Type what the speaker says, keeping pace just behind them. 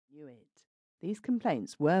These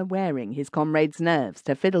complaints were wearing his comrades' nerves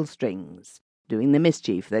to fiddle-strings, doing the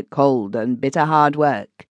mischief that cold and bitter hard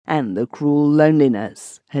work and the cruel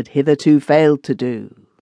loneliness had hitherto failed to do.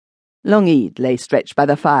 Long Eid lay stretched by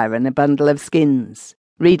the fire in a bundle of skins,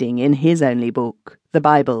 reading in his only book, the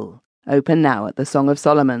Bible, open now at the Song of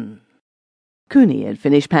Solomon. Cooney had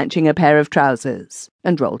finished patching a pair of trousers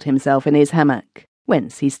and rolled himself in his hammock,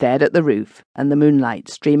 whence he stared at the roof and the moonlight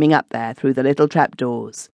streaming up there through the little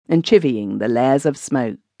trapdoors and chivying the layers of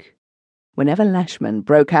smoke. Whenever Lashman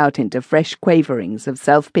broke out into fresh quaverings of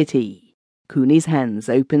self-pity, Cooney's hands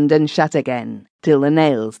opened and shut again till the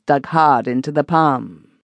nails dug hard into the palm.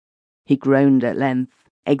 He groaned at length,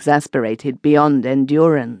 exasperated beyond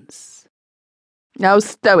endurance. "Oh,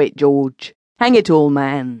 stow it, George! Hang it all,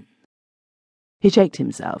 man!" He shaked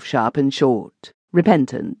himself sharp and short,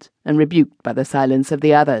 repentant and rebuked by the silence of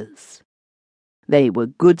the others. They were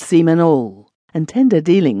good seamen all, and tender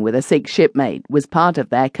dealing with a sick shipmate was part of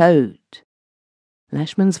their code.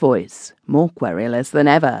 Lashman's voice, more querulous than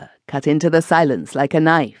ever, cut into the silence like a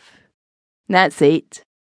knife. "That's it.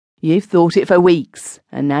 You've thought it for weeks,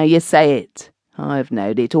 and now you say it. I've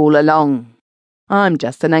knowed it all along. I'm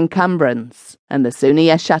just an encumbrance, and the sooner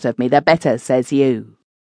you shut of me the better, says you.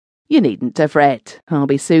 You needn't to fret, I'll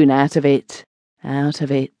be soon out of it. Out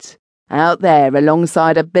of it. Out there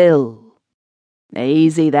alongside of Bill.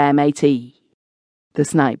 Easy there, matey." The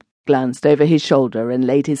snipe glanced over his shoulder and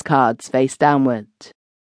laid his cards face downward.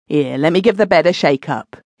 "Here, let me give the bed a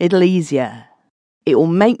shake-up. It'll ease you." "It'll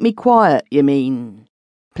make me quiet, you mean?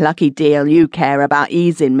 Plucky deal you care about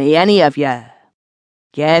easing me, any of you.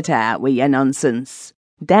 Get out with your nonsense.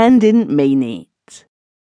 Dan didn't mean it."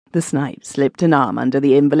 The snipe slipped an arm under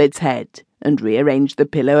the invalid's head and rearranged the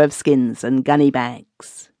pillow of skins and gunny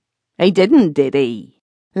bags. "He didn't, did he?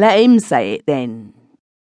 Let him say it, then."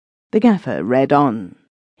 The gaffer read on,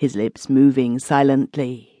 his lips moving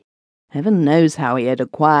silently. Heaven knows how he had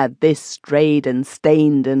acquired this strayed and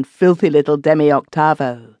stained and filthy little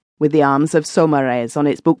demi-octavo, with the arms of Saumarez on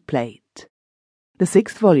its bookplate. The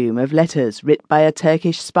 6th volume of letters writ by a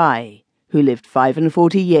Turkish spy, who lived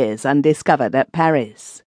 45 years undiscovered at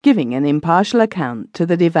Paris, giving an impartial account to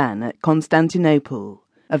the divan at Constantinople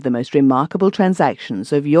of the most remarkable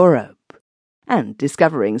transactions of Europe, and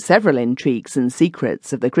discovering several intrigues and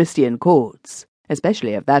secrets of the Christian courts,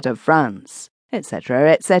 especially of that of France,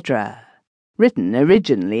 etc., etc., written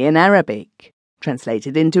originally in Arabic,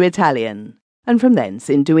 translated into Italian, and from thence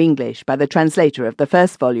into English by the translator of the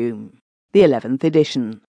 1st volume, the 11th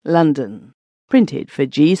edition, London, printed for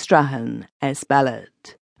G. Strahan, S.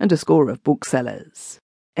 Ballard, and a score of booksellers,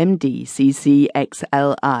 MDCCXLI.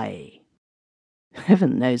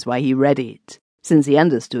 Heaven knows why he read it, since he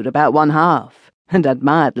understood about 1/2, and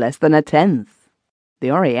admired less than 1/10. The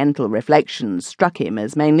Oriental reflections struck him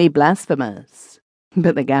as mainly blasphemous,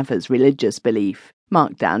 but the gaffer's religious belief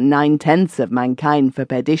marked down 9/10 of mankind for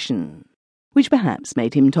perdition, which perhaps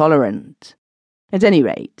made him tolerant. At any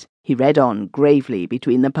rate, he read on gravely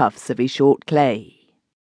between the puffs of his short clay.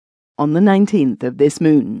 On the 19th of this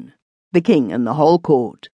moon, the king and the whole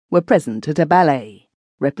court were present at a ballet,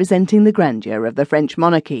 representing the grandeur of the French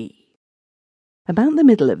monarchy. About the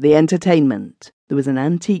middle of the entertainment, there was an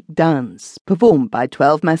antique dance performed by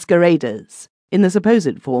 12 masqueraders in the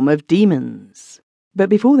supposed form of demons. But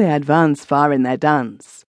before they advanced far in their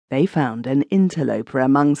dance, they found an interloper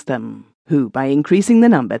amongst them, who, by increasing the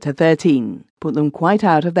number to 13, put them quite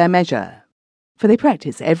out of their measure. For they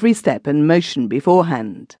practise every step and motion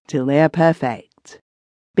beforehand till they are perfect.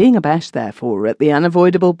 Being abashed, therefore, at the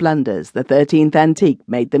unavoidable blunders the 13th antique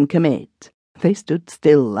made them commit, they stood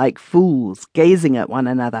still like fools, gazing at one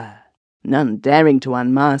another, none daring to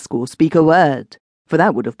unmask or speak a word, for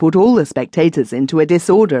that would have put all the spectators into a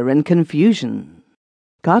disorder and confusion.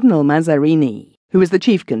 Cardinal Mazarini, who was the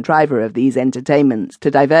chief contriver of these entertainments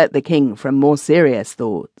to divert the king from more serious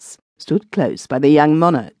thoughts, stood close by the young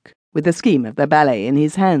monarch, with the scheme of the ballet in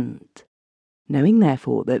his hand. Knowing,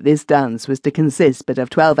 therefore, that this dance was to consist but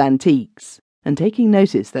of 12 antiques, and taking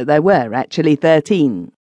notice that there were actually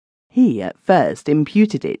 13, he at first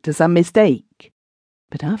imputed it to some mistake,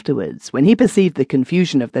 but afterwards, when he perceived the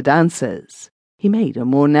confusion of the dancers, he made a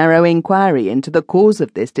more narrow inquiry into the cause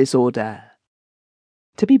of this disorder.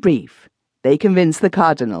 To be brief, they convinced the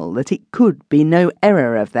cardinal that it could be no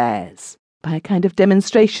error of theirs, by a kind of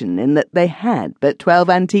demonstration in that they had but 12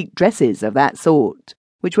 antique dresses of that sort,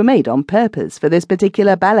 which were made on purpose for this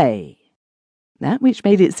particular ballet. That which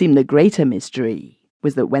made it seem the greater mystery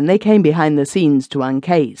was that when they came behind the scenes to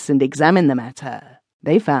uncase and examine the matter,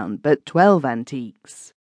 they found but 12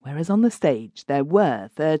 antiques, whereas on the stage there were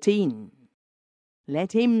 13.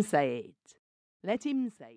 Let him say it. Let him say it.